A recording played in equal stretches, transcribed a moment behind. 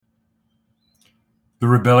The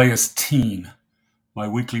Rebellious Teen, my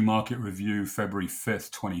weekly market review, February 5th,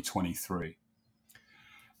 2023.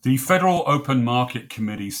 The Federal Open Market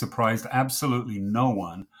Committee surprised absolutely no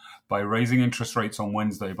one by raising interest rates on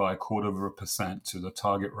Wednesday by 0.25% to the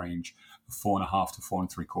target range of 4.5 to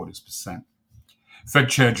 4.75%. Fed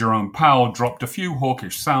Chair Jerome Powell dropped a few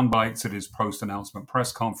hawkish sound bites at his post-announcement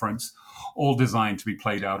press conference, all designed to be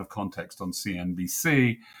played out of context on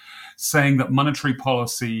CNBC, saying that monetary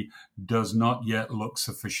policy does not yet look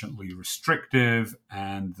sufficiently restrictive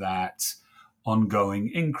and that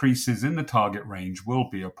ongoing increases in the target range will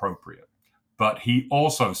be appropriate. But he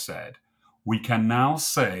also said, we can now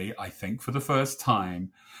say, I think for the first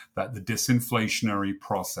time, that the disinflationary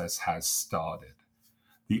process has started.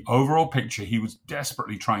 The overall picture he was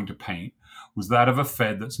desperately trying to paint was that of a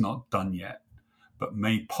Fed that's not done yet, but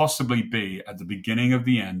may possibly be at the beginning of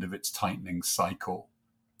the end of its tightening cycle.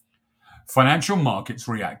 Financial markets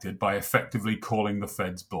reacted by effectively calling the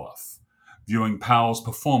Fed's bluff, viewing Powell's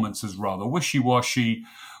performance as rather wishy-washy,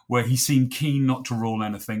 where he seemed keen not to rule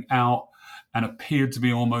anything out and appeared to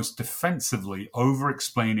be almost defensively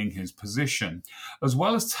over-explaining his position, as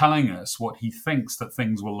well as telling us what he thinks that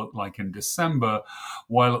things will look like in December,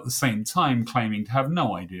 while at the same time claiming to have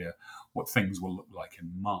no idea what things will look like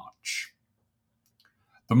in March.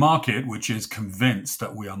 The market, which is convinced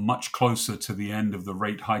that we are much closer to the end of the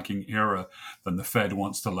rate hiking era than the Fed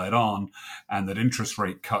wants to let on, and that interest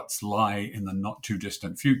rate cuts lie in the not too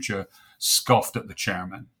distant future, scoffed at the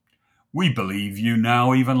chairman. We believe you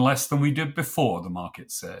now even less than we did before, the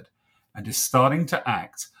market said, and is starting to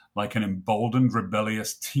act like an emboldened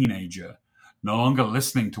rebellious teenager, no longer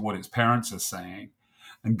listening to what its parents are saying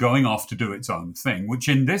and going off to do its own thing, which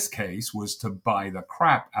in this case was to buy the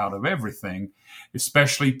crap out of everything,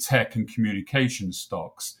 especially tech and communication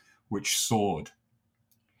stocks, which soared.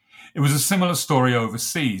 It was a similar story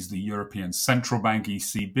overseas. The European Central Bank,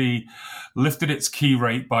 ECB, lifted its key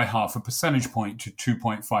rate by 0.5 percentage point to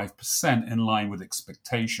 2.5% in line with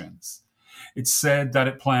expectations. It said that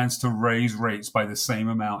it plans to raise rates by the same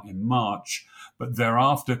amount in March, but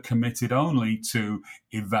thereafter committed only to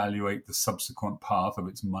evaluate the subsequent path of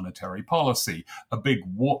its monetary policy, a big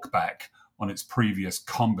walk back on its previous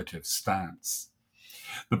combative stance.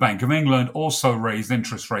 The Bank of England also raised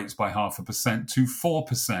interest rates by 0.5% to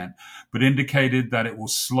 4%, but indicated that it will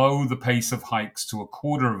slow the pace of hikes to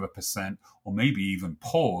 0.25% or maybe even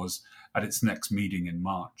pause at its next meeting in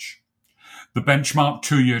March. The benchmark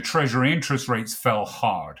 2-year Treasury interest rates fell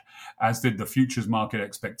hard, as did the futures market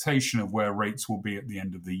expectation of where rates will be at the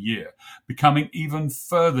end of the year, becoming even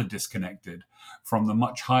further disconnected from the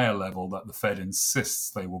much higher level that the Fed insists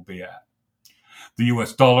they will be at. The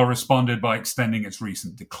US dollar responded by extending its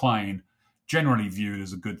recent decline, generally viewed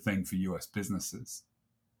as a good thing for US businesses.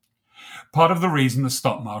 Part of the reason the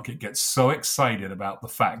stock market gets so excited about the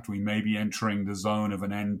fact we may be entering the zone of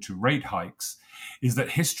an end to rate hikes is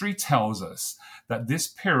that history tells us that this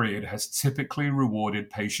period has typically rewarded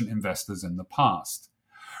patient investors in the past.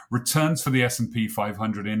 Returns for the S&P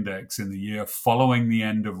 500 index in the year following the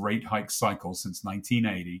end of rate hike cycles since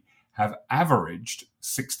 1980 have averaged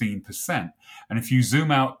 16%. And if you zoom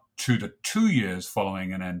out to the 2 years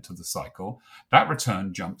following an end to the cycle, that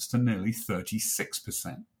return jumps to nearly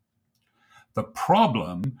 36%. The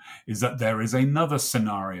problem is that there is another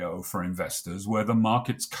scenario for investors where the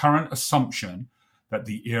market's current assumption that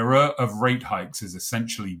the era of rate hikes is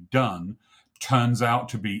essentially done turns out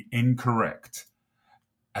to be incorrect,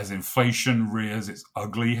 as inflation rears its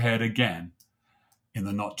ugly head again in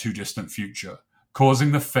the not too distant future,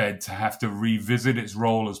 causing the Fed to have to revisit its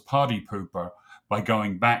role as party pooper by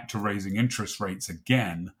going back to raising interest rates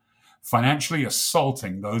again, financially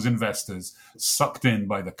assaulting those investors sucked in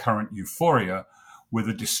by the current euphoria with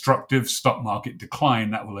a destructive stock market decline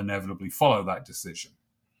that will inevitably follow that decision.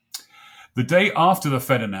 The day after the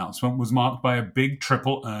Fed announcement was marked by a big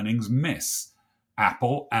triple earnings miss.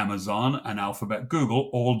 Apple, Amazon, and Alphabet Google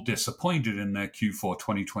all disappointed in their Q4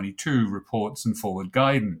 2022 reports and forward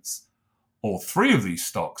guidance. All three of these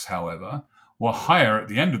stocks, however, were higher at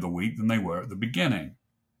the end of the week than they were at the beginning.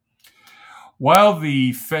 While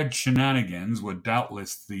the Fed shenanigans were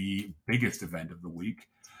doubtless the biggest event of the week,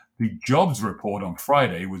 the jobs report on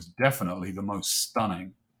Friday was definitely the most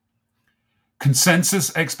stunning.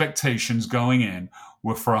 Consensus expectations going in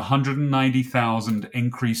were for 190,000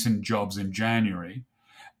 increase in jobs in January,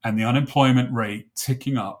 and the unemployment rate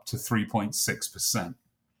ticking up to 3.6%.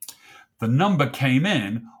 The number came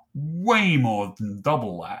in way more than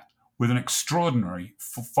double that, with an extraordinary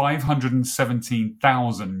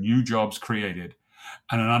 517,000 new jobs created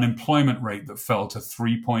and an unemployment rate that fell to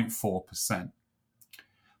 3.4%.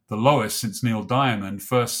 the lowest since Neil Diamond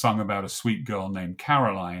first sung about a sweet girl named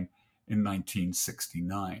Caroline in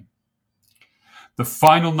 1969. The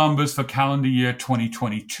final numbers for calendar year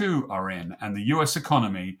 2022 are in, and the US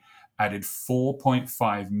economy added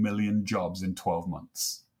 4.5 million jobs in 12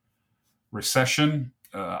 months. Recession?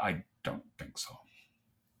 I don't think so.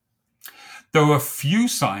 There were few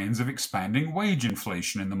signs of expanding wage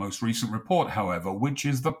inflation in the most recent report, however, which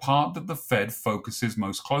is the part that the Fed focuses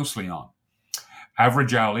most closely on.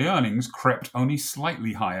 Average hourly earnings crept only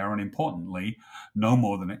slightly higher and, importantly, no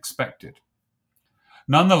more than expected.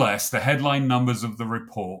 Nonetheless, the headline numbers of the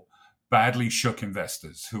report badly shook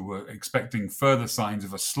investors who were expecting further signs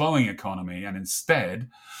of a slowing economy and instead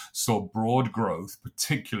saw broad growth,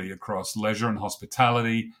 particularly across leisure and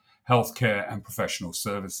hospitality, healthcare, and professional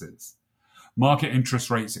services. Market interest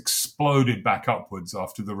rates exploded back upwards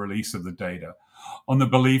after the release of the data, on the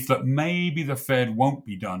belief that maybe the Fed won't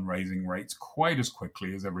be done raising rates quite as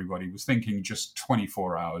quickly as everybody was thinking just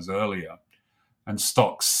 24 hours earlier, and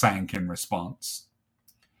stocks sank in response.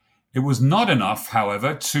 It was not enough,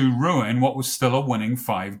 however, to ruin what was still a winning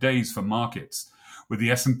 5 days for markets, with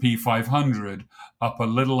the S&P 500 up a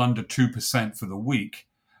little under 2% for the week,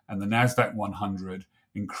 and the Nasdaq 100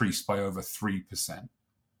 increased by over 3%.